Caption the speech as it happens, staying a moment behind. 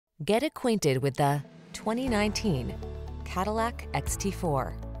Get acquainted with the 2019 Cadillac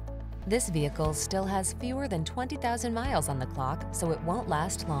XT4. This vehicle still has fewer than 20,000 miles on the clock, so it won't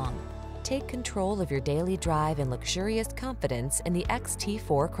last long. Take control of your daily drive in luxurious confidence in the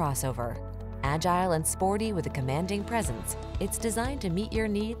XT4 crossover. Agile and sporty with a commanding presence, it's designed to meet your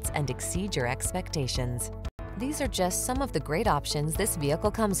needs and exceed your expectations. These are just some of the great options this vehicle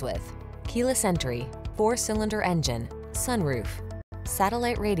comes with: keyless entry, 4-cylinder engine, sunroof,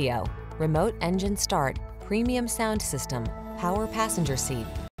 satellite radio, remote engine start, premium sound system, power passenger seat,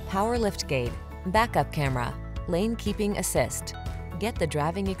 power liftgate, backup camera, lane keeping assist. Get the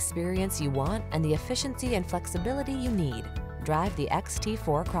driving experience you want and the efficiency and flexibility you need. Drive the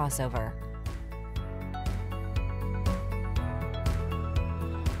XT4 crossover.